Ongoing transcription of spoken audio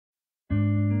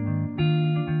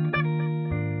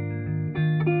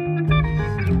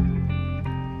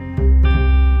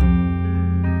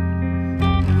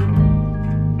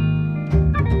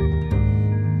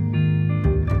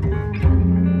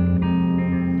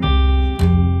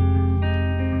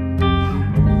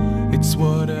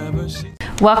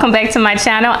Welcome back to my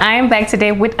channel. I am back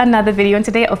today with another video, and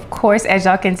today, of course, as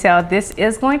y'all can tell, this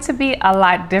is going to be a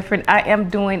lot different. I am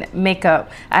doing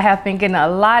makeup. I have been getting a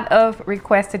lot of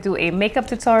requests to do a makeup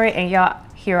tutorial, and y'all,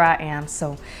 here I am.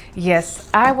 So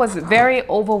yes, I was very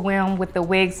overwhelmed with the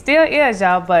wig, still is,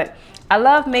 y'all, but I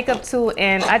love makeup too,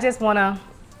 and I just want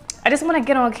to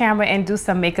get on camera and do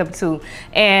some makeup too.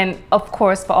 And of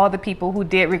course, for all the people who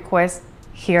did request,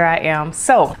 here I am.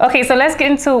 So okay, so let's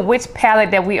get into which palette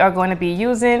that we are going to be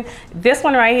using. This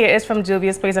one right here is from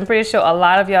JUVIA'S place. I'm pretty sure a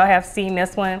lot of y'all have seen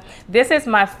this one. This is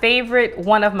my favorite,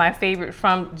 one of my favorite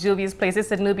from JUVIA'S place.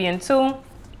 It's a Nubian 2.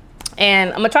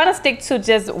 And I'm gonna try to stick to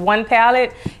just one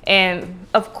palette, and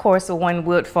of course one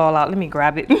would fall out. Let me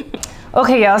grab it.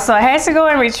 Okay, y'all, so I had to go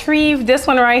and retrieve this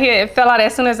one right here. It fell out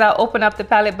as soon as I opened up the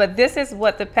palette, but this is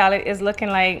what the palette is looking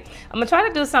like. I'm gonna try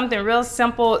to do something real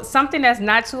simple, something that's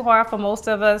not too hard for most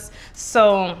of us.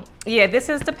 So yeah, this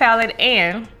is the palette,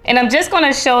 and I'm just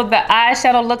gonna show the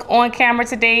eyeshadow look on camera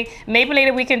today. Maybe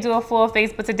later we can do a full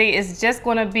face, but today is just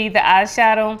gonna be the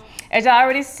eyeshadow. As y'all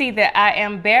already see that I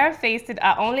am barefaced.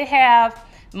 I only have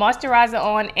moisturizer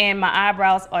on and my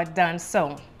eyebrows are done.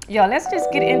 So y'all, let's just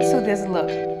get into this look.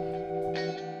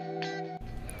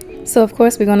 So of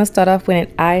course we're going to start off with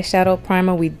an eyeshadow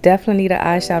primer. We definitely need an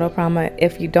eyeshadow primer.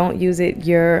 If you don't use it,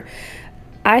 your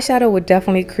eyeshadow would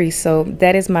definitely crease. So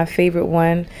that is my favorite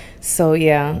one. So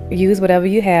yeah, use whatever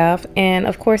you have. And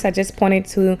of course I just pointed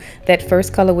to that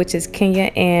first color, which is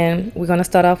Kenya, and we're going to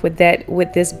start off with that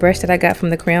with this brush that I got from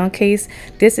the crayon case.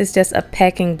 This is just a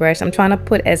packing brush. I'm trying to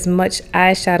put as much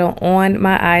eyeshadow on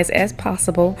my eyes as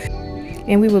possible,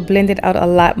 and we will blend it out a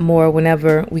lot more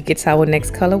whenever we get to our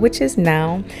next color, which is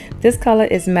now. This color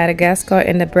is Madagascar,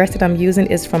 and the brush that I'm using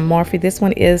is from Morphe. This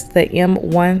one is the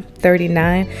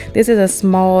M139. This is a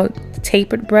small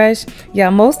tapered brush. Yeah,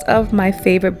 most of my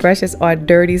favorite brushes are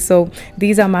dirty, so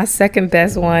these are my second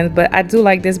best ones, but I do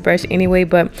like this brush anyway.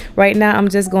 But right now I'm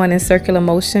just going in circular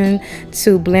motion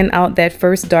to blend out that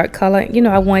first dark color. You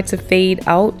know, I want it to fade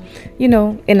out, you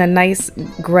know, in a nice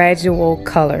gradual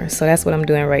color. So that's what I'm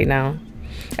doing right now.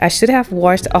 I should have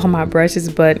washed all my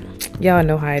brushes, but y'all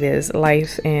know how it is,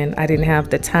 life, and I didn't have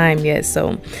the time yet.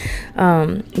 So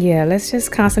yeah, let's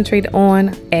just concentrate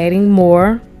on adding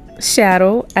more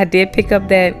shadow. I did pick up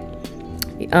that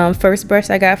first brush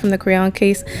I got from the crayon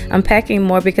case. I'm packing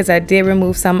more because I did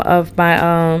remove some of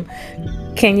my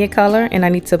Kenya color, and I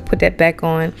need to put that back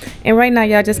on. And right now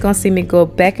y'all just gonna see me go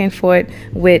back and forth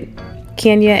with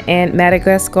Kenya and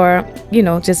Madagascar, you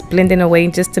know, just blending away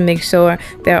just to make sure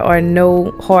there are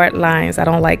no hard lines. I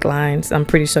don't like lines. I'm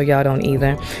pretty sure y'all don't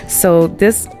either. So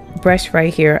this brush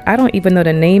right here, I don't even know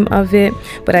the name of it,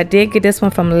 but I did get this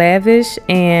one from Lavish,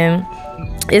 and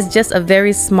it's just a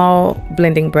very small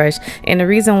blending brush. And the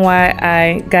reason why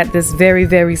I got this very,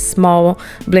 very small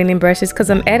blending brush is because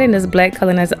I'm adding this black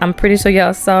color, and as I'm pretty sure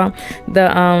y'all saw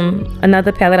the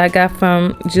another palette I got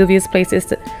from JUVIA'S place is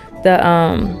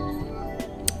the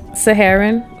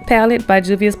Saharan palette by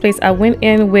JUVIA'S place. I went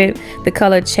in with the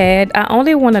color Chad. I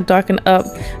only want to darken up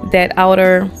that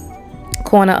outer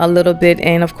corner a little bit,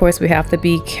 and of course we have to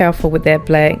be careful with that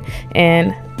black.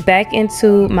 And back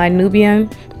into my Nubian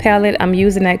palette, I'm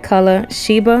using that color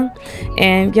Sheba,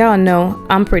 and y'all know,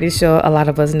 I'm pretty sure a lot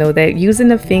of us know that using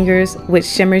the fingers with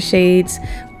shimmer shades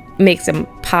makes them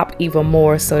pop even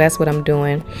more. So that's what I'm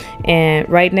doing. And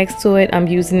right next to it, I'm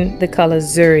using the color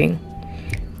Zuri.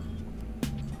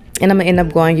 And I'm gonna end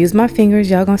up going use my fingers.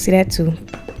 Y'all gonna see that too.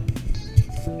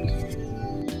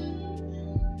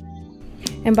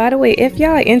 And by the way, if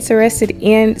y'all are interested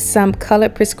in some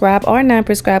colored prescribed or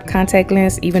non-prescribed contact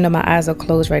lens, even though my eyes are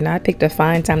closed right now, I picked a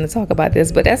fine time to talk about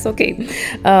this, but that's okay.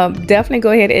 Definitely go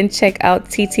ahead and check out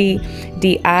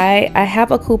TTDI. I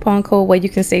have a coupon code where you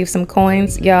can save some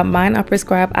coins. Y'all, mine are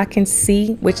prescribed. I can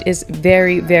see, which is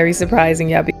very, very surprising,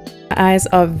 y'all. My eyes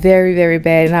are very, very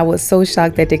bad, and I was so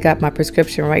shocked that they got my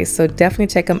prescription right. So definitely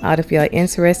check them out if y'all are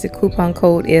interested. Coupon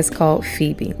code is called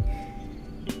Phoebe.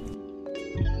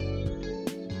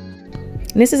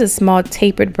 And this is a small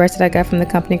tapered brush that I got from the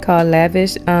company called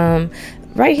Lavish.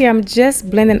 Right here, I'm just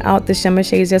blending out the shimmer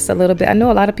shades just a little bit. I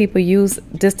know a lot of people use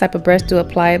this type of brush to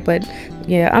apply it, but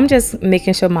yeah, I'm just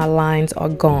making sure my lines are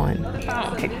gone.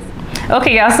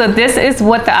 Okay, y'all, so this is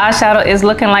what the eyeshadow is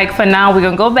looking like for now. We're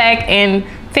gonna go back and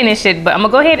finish it, but I'm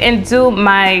gonna go ahead and do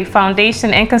my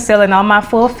foundation and concealer and all my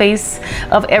full face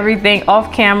of everything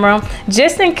off camera,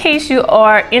 just in case you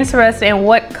are interested in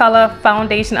what color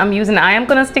foundation I'm using. I am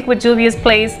gonna stick with JUVIA'S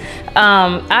place.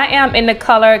 I am in the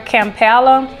color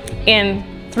Kampala in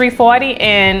 340,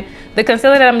 and the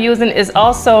concealer that I'm using is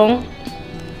also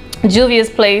JUVIA'S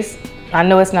place I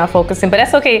know it's not focusing, but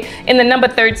that's okay, in the number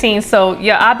 13. So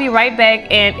yeah, I'll be right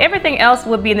back, and everything else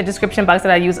will be in the description box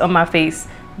that I use on my face.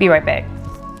 Be right back.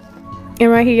 And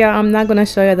right here, y'all, I'm not going to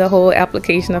show you the whole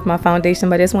application of my foundation,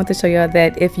 but I just want to show y'all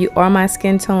that if you are my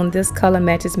skin tone, this color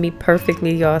matches me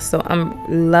perfectly, y'all. So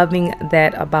I'm loving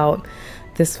that about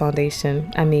this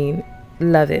foundation. I mean,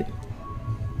 love it.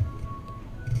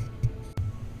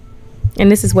 And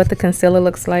this is what the concealer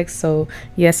looks like. So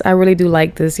yes, I really do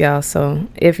like this, y'all. So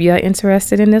if you're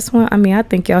interested in this one, I mean, I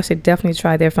think y'all should definitely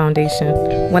try their foundation.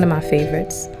 One of my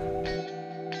favorites.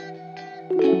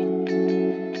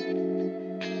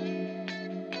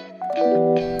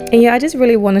 And yeah, I just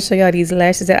really want to show y'all these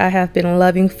lashes that I have been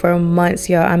loving for months,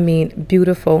 y'all. I mean,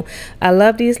 beautiful. I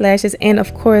love these lashes. And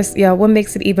of course, y'all, what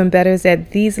makes it even better is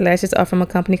that these lashes are from a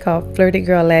company called Flirty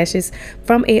Girl Lashes,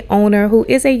 from a owner who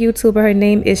is a YouTuber. Her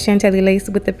name is Chantelly Lace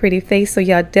with the pretty face. So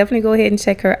y'all definitely go ahead and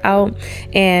check her out.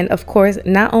 And of course,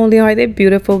 not only are they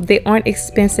beautiful, they aren't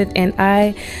expensive. And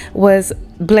I was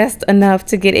blessed enough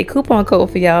to get a coupon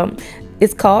code for y'all.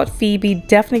 It's called Phoebe.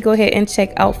 Definitely go ahead and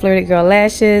check out Flirty Girl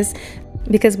Lashes,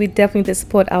 because we definitely need to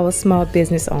support our small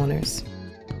business owners.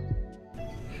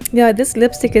 Yeah, this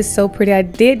lipstick is so pretty. I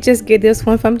did just get this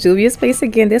one from Juvia's Place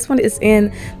again. This one is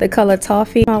in the color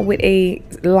Toffee, with a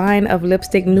line of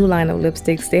lipstick, new line of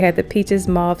lipsticks. They had the peaches,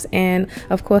 mauves, and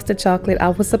of course the chocolate. I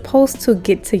was supposed to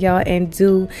get to y'all and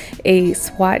do a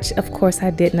swatch. Of course I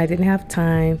didn't have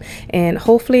time, and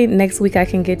hopefully next week I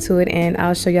can get to it and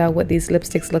I'll show y'all what these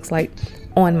lipsticks looks like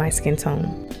on my skin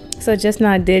tone. So just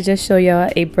now I did just show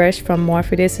y'all a brush from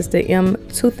Morphe. This is the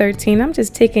M213. I'm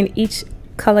just taking each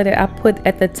color that I put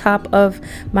at the top of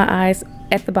my eyes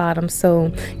at the bottom.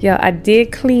 So yeah, I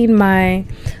did clean my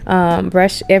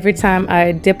brush every time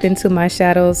I dipped into my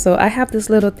shadows. So I have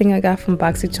this little thing I got from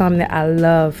BoxyCharm that I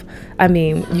love. I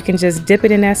mean, you can just dip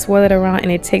it in there, swirl it around,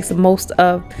 and it takes most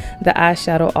of the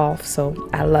eyeshadow off. So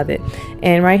I love it.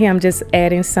 And right here I'm just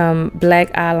adding some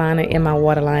black eyeliner in my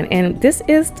waterline, and this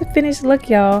is the finished look,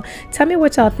 y'all. Tell me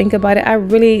what y'all think about it. I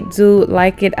really do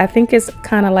like it. I think it's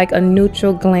kind of like a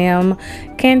neutral glam.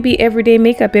 Can be everyday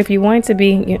makeup if you want it to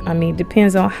be. I mean,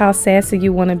 depends on how sassy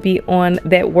you want to be on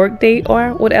that work day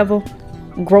or whatever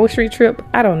grocery trip.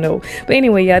 I don't know. But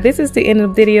anyway, y'all, this is the end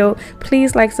of the video.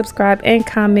 Please like, subscribe, and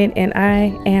comment, and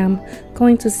I am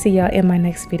going to see y'all in my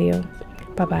next video.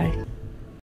 Bye bye.